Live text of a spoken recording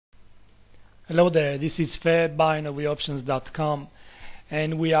Hello there, this is fairbinaryoptions.com,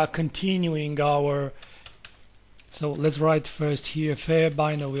 and we are continuing our, so let's write first here,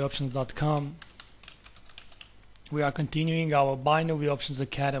 fairbinaryoptions.com. We are continuing our Binary Options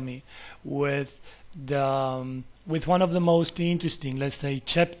Academy with one of the most interesting, let's say,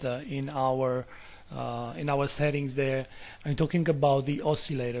 chapter in our settings there. I'm talking about the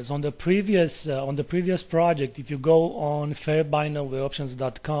oscillators. On the previous project, if you go on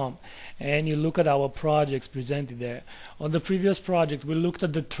fairbinaryoptions.com and you look at our projects presented there, on the previous project we looked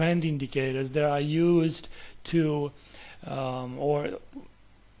at the trend indicators that are used to or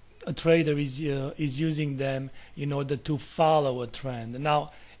a trader is using them in order to follow a trend.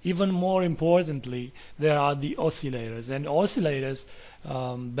 Now, even more importantly, there are the oscillators, and oscillators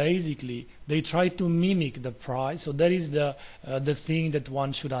basically they try to mimic the price. So that is the thing that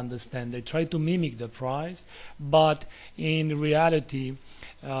one should understand. They try to mimic the price, but in reality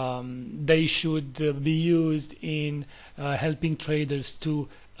they should be used in helping traders to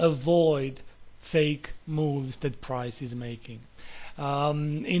avoid fake moves that price is making.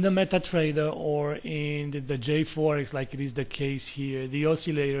 In the MetaTrader or in the JForex, like it is the case here, the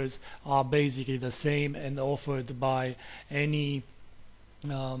oscillators are basically the same and offered by any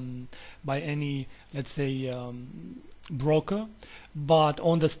let's say broker, but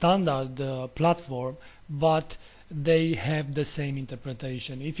on the standard platform, but they have the same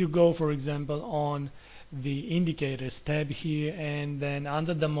interpretation. If you go, for example, on the indicators tab here, and then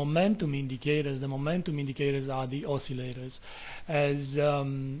under the momentum indicators are the oscillators, as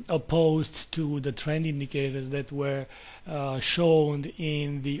opposed to the trend indicators that were shown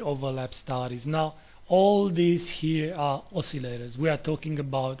in the overlap studies. Now, all these here are oscillators. We are talking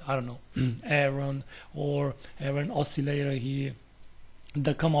about, I don't know, Aaron oscillator here,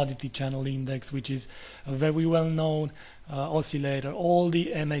 the commodity channel index, which is a very well known oscillator, all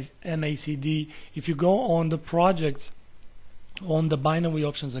the MACD. If you go on the projects on the Binary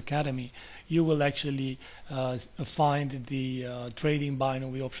Options Academy, you will actually find the trading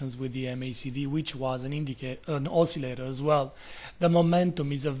binary options with the MACD, which was an oscillator as well. The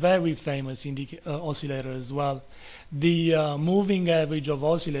momentum is a very famous oscillator as well. The moving average of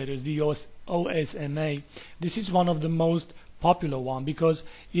oscillators, the OSMA, this is one of the most popular one because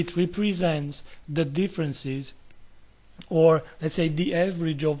it represents the differences, or let's say the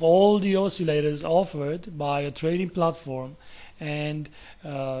average of all the oscillators offered by a trading platform, and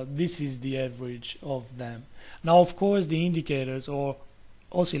this is the average of them. Now, of course, the indicators or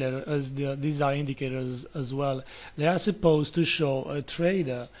oscillators, these are indicators as well. They are supposed to show a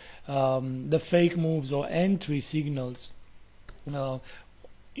trader the fake moves or entry signals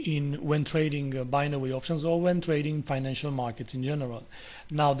when trading binary options or when trading financial markets in general.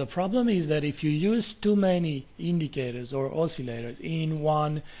 Now, the problem is that if you use too many indicators or oscillators in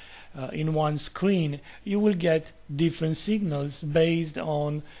one screen, you will get different signals based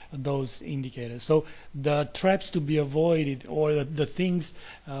on those indicators. So the traps to be avoided, or the things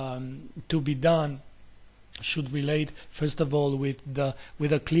to be done, should relate first of all with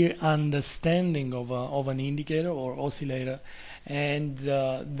a clear understanding of an indicator or oscillator, and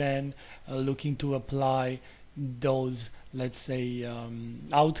then looking to apply those, let's say,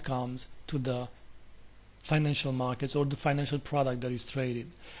 outcomes to the financial markets or the financial product that is traded.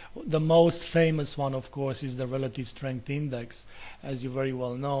 The most famous one, of course, is the relative strength index, as you very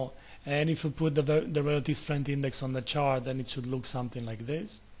well know. And if you put the relative strength index on the chart, then it should look something like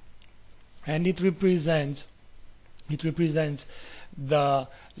this. And it represents the,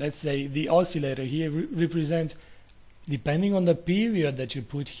 let's say, the oscillator here represents, depending on the period that you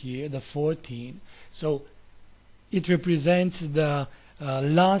put here, the 14. So it represents the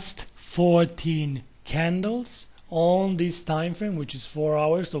last 14 candles on this time frame, which is 4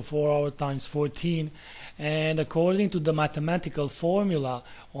 hours, so 4 hours times 14. And according to the mathematical formula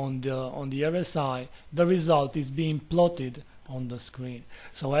on the RSI, the result is being plotted on the screen.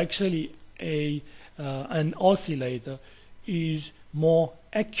 So actually an oscillator is more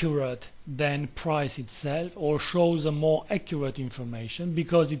accurate than price itself, or shows a more accurate information,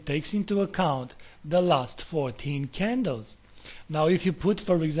 because it takes into account the last 14 candles. Now, if you put,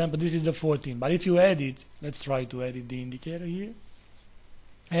 for example, this is the 14, but if you edit, let's try to edit the indicator here,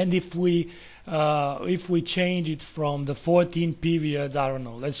 and if we change it from the 14 period, I don't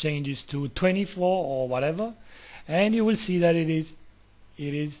know, let's change this to 24 or whatever, and you will see that it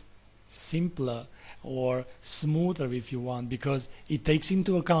is simpler or smoother, if you want, because it takes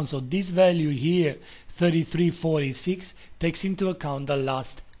into account, so this value here, 33.46, takes into account the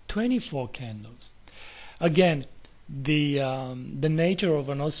last 24 candles. Again, the nature of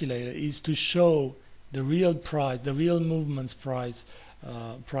an oscillator is to show the real price, the real movement's price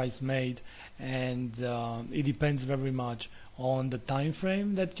price made, and it depends very much on the time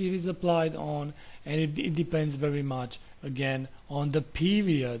frame that it is applied on, and it depends very much again on the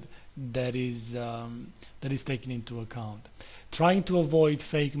period that is taken into account. Trying to avoid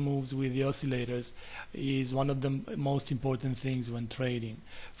fake moves with the oscillators is one of the most important things when trading.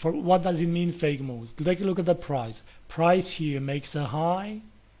 For what does it mean, fake moves? Take a look at the price. Price here makes a high,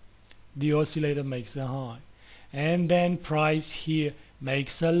 the oscillator makes a high, and then price here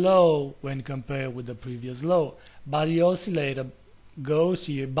makes a low when compared with the previous low, but the oscillator goes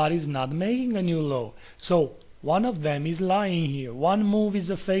here but is not making a new low. So one of them is lying here. One move is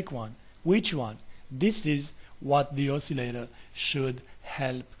a fake one. Which one? This is what the oscillator should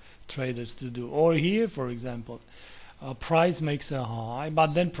help traders to do. Or here, for example, price makes a high,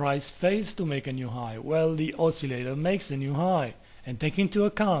 but then price fails to make a new high. Well, the oscillator makes a new high, and take into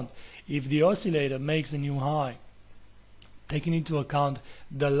account, if the oscillator makes a new high, taking into account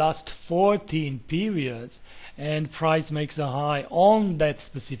the last 14 periods, and price makes a high on that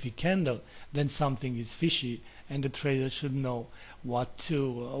specific candle, then something is fishy, and the trader should know what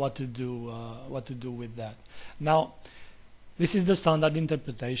to do with that. Now, this is the standard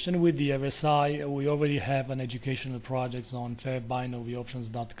interpretation. With the RSI, we already have an educational project on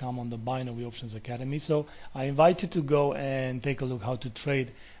fairbinaryoptions.com on the Binary Options Academy. So I invite you to go and take a look how to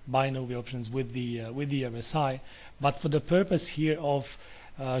trade binary options with the RSI. But for the purpose here of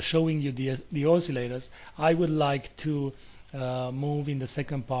showing you the oscillators, I would like to move in the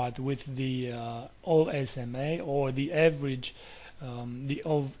second part with the OSMA, or the average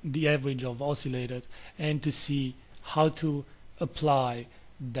the average of oscillators, and to see how to apply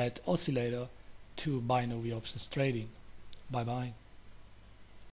that oscillator to binary options trading. Bye bye.